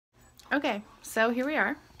Okay, so here we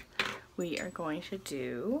are. We are going to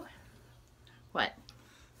do what?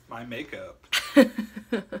 My makeup. We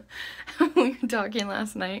were talking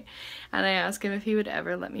last night, and I asked him if he would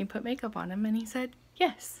ever let me put makeup on him, and he said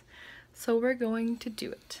yes. So we're going to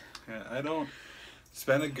do it. Yeah, I don't. It's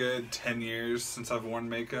been a good 10 years since I've worn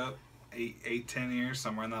makeup. 10 years,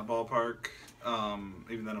 somewhere in that ballpark.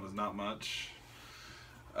 Even then it was not much.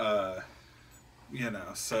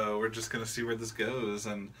 So we're just going to see where this goes,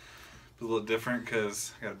 and it's a little different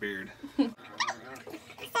because I got a beard. I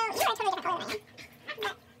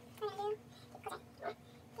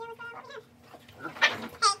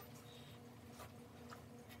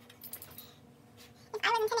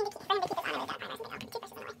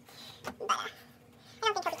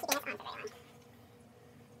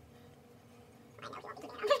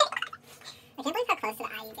can't believe how close to the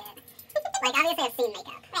eye you get. Like, obviously I've seen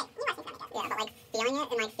makeup. Right, you have seen makeup. Yeah, but like feeling it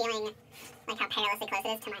and like feeling like how perilously close it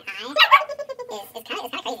is to my eye is kind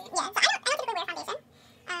of crazy. Yeah, so I don't typically wear foundation.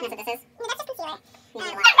 That's what this is? No, that's just concealer. So I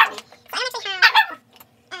don't actually have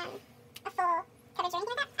a full coverage or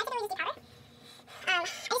anything like that. I typically just do powder. I don't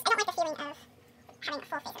like the feeling of having a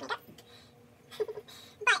full face of makeup.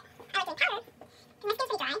 But I like doing powder. My skin's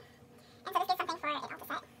pretty dry. And so this gives something for it all to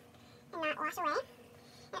set and not wash away.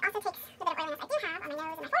 And it also takes the bit of oiliness I do have on my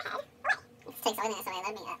nose and my forehead away. It takes oiliness away,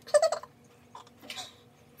 let me up.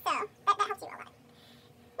 So, that helps you a lot.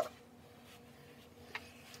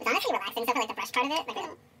 It's honestly relaxing, except for like the brush part of it, like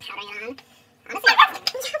powdering it on. Honestly, relaxing.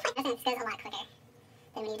 I think it goes a lot quicker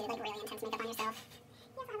than when you do like really intense makeup on yourself.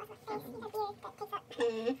 You also have less face, you have a beard that takes up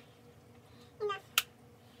enough.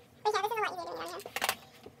 But yeah, this is a lot easier to do on you.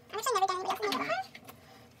 I've actually never done anybody else's makeup before.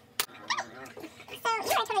 So, you are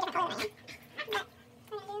a totally different color than I am.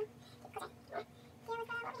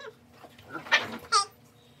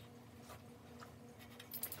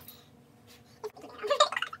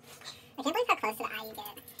 I can't believe how close to the eye you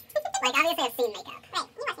get. Like, obviously I've seen makeup. Right,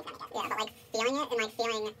 you have seen makeup. Yeah, but like feeling it and like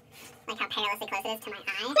feeling like how perilously close it is to my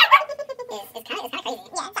eye is kind of crazy.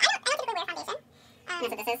 Yeah, so I don't typically wear foundation. That's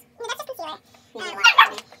what this is? No, that's just concealer. So I don't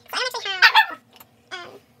actually have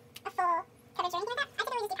a full coverage or anything like that. I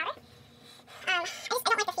typically just do powder. I don't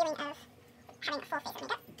like the feeling of having a full face of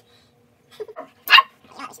makeup.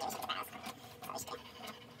 You know what we should do? We should get that out. That's what we should do.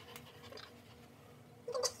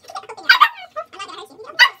 I'm not gonna hurt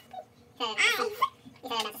you. You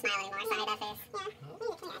said not to smile anymore, so I hide that face. Yeah. That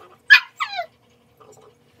we should do.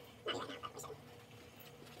 Not even now, but we should.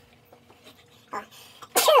 Oh.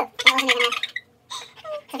 That wasn't even enough.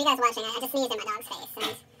 So if you guys watching, I just sneezed in my dog's face, and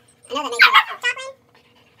I know that makes me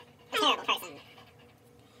a terrible person.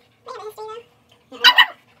 We have a history though. Yeah.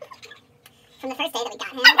 From the first day that we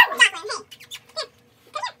got him,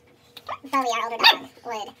 Bowie, our older dog,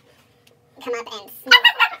 would come up and sneeze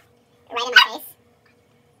right in my face.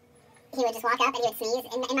 He would just walk up and he would sneeze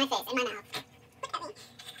in my face, in my mouth,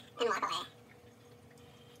 and walk away.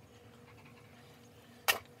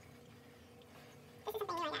 This is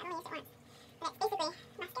something new I got. I've only used it once. And it's basically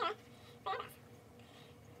mascara for eyebrows.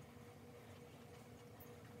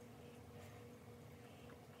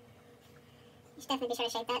 You should definitely be sure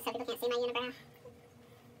to shape that so people can't see my unibrow.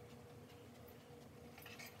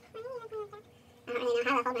 I don't really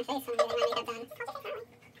know how to hold my face when I'm getting my makeup done.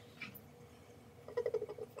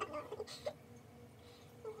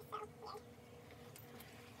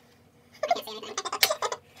 I can't see anything.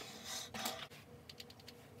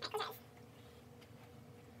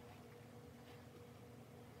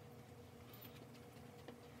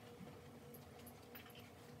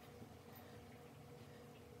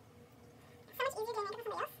 I can see when I'm doing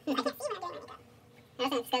my makeup. I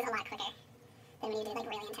think it goes a lot quicker than when you do like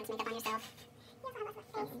really intense makeup on yourself. You also have less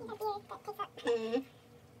face, you have a beard that takes up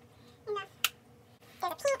enough.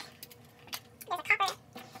 There's a pink, there's a copper,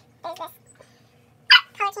 there's this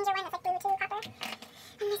color changer one that's like blue to copper, and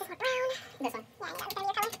there's this one brown. This one? Yeah, I knew that was gonna be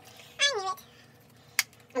your color. I knew it.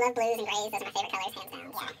 I love blues and grays, those are my favorite colors, hands down.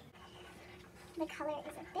 Yeah. The color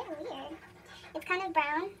is a bit weird. It's kind of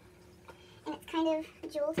brown, and it's kind of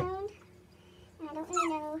jewel toned. And I don't really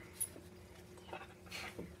know.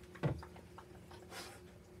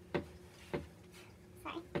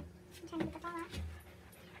 Sorry, I'm trying to get the ball out.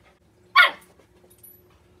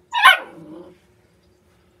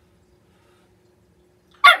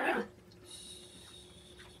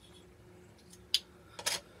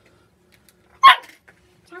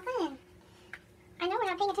 Jocelyn, I know we're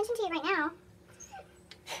not paying attention to you right now,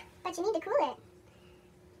 but you need to cool it.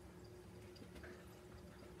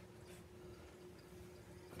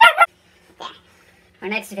 Our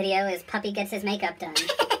next video is Puppy gets his makeup done.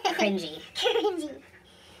 Cringy. Cringy.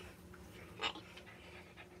 Alright.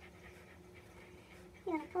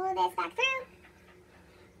 You wanna pull pull this back through.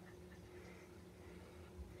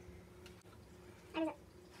 How does it?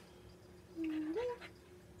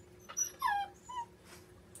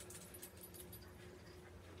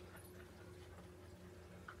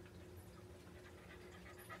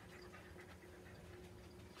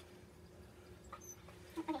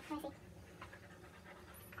 Okay, let me see.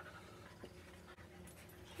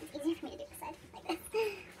 It's easier for me to do this side, like this.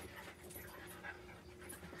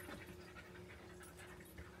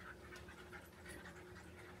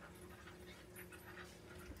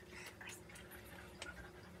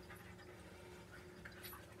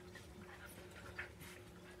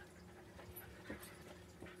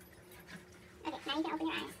 Okay, now you can open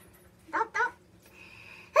your eyes.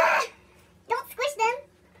 Don't squish them.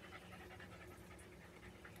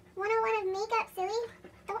 101 of makeup, silly.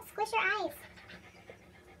 Don't squish your eyes.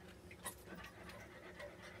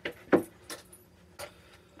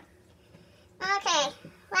 Okay,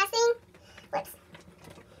 last thing, lips.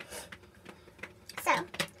 So,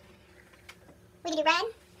 we could do red,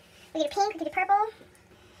 we could do pink, we could do purple,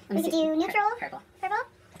 we could do neutral, Purple. purple.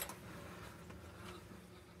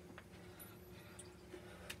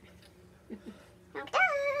 Donk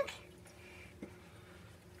donk.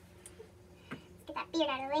 Let's get that beard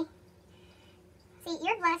out of the way. See,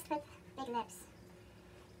 you're blessed with big lips.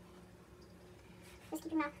 Just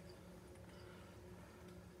keep your mouth.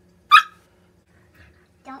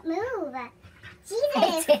 Don't move. Jesus.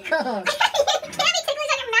 It tickles. You can't be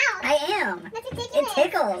ticklish on your mouth. I am. That's It ridiculous.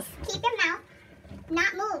 tickles. Keep your mouth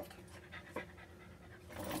not moved.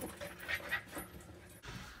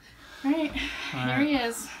 Alright, here he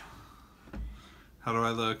is. How do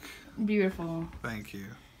I look? Beautiful. Thank you.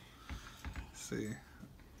 See.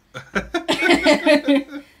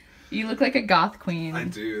 You look like a goth queen. I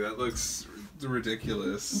do. That looks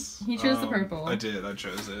ridiculous. He chose the purple. I did. I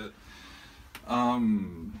chose it. I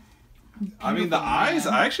mean, the Beautiful, eyes.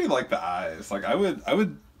 man. I actually like the eyes. Like, I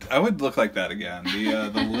would look like that again.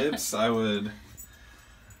 The lips. I would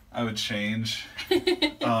change.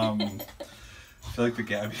 I feel like the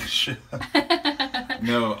Gabby shit.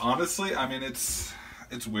 No, honestly, I mean, it's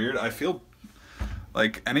weird. I feel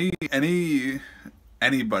like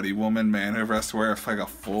anybody, woman, man, whoever has to wear like a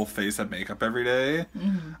full face of makeup every day,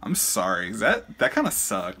 I'm sorry, 'cause that kind of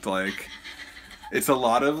sucked. Like, it's a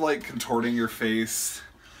lot of like contorting your face.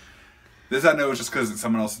 This I know is just because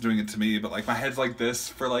someone else is doing it to me, but like my head's like this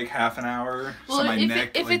for like half an hour. Well, so my if,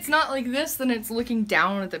 neck. if like, it's not like this, then it's looking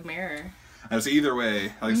down at the mirror. It's either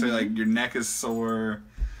way. Like say, like your neck is sore,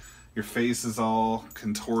 your face is all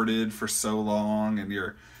contorted for so long, and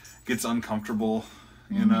gets uncomfortable.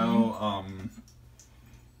 You know.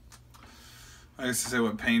 I used to say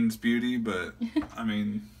what pain's beauty, but I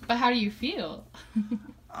mean. But how do you feel?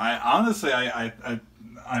 I honestly, I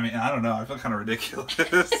mean, I don't know. I feel kind of ridiculous.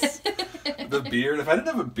 The beard. If I didn't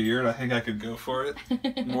have a beard, I think I could go for it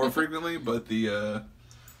more frequently. But the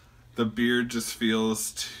beard just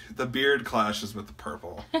feels. The beard clashes with the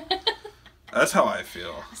purple. That's how I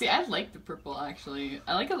feel. See, I like the purple, actually.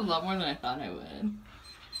 I like it a lot more than I thought I would.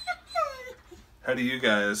 How do you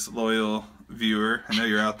guys, loyal viewer? I know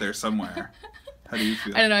you're out there somewhere. How do you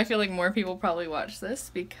feel? I don't know, I feel like more people probably watch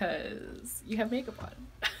this because you have makeup on.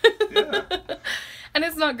 Yeah. And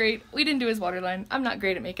it's not great. We didn't do his waterline. I'm not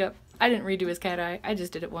great at makeup. I didn't redo his cat eye. I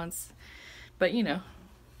just did it once. But, you know,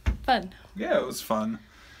 fun. Yeah, it was fun.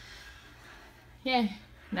 Yeah.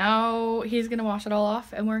 Now he's going to wash it all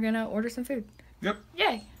off and we're going to order some food. Yep.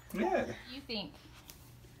 Yay. Yeah. What do you think?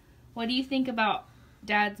 What do you think about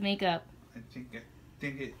Dad's makeup? I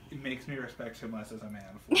think it makes me respect him less as a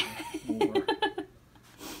man for more.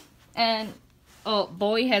 And, oh,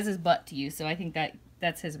 Bowie has his butt to you, so I think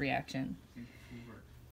that's his reaction.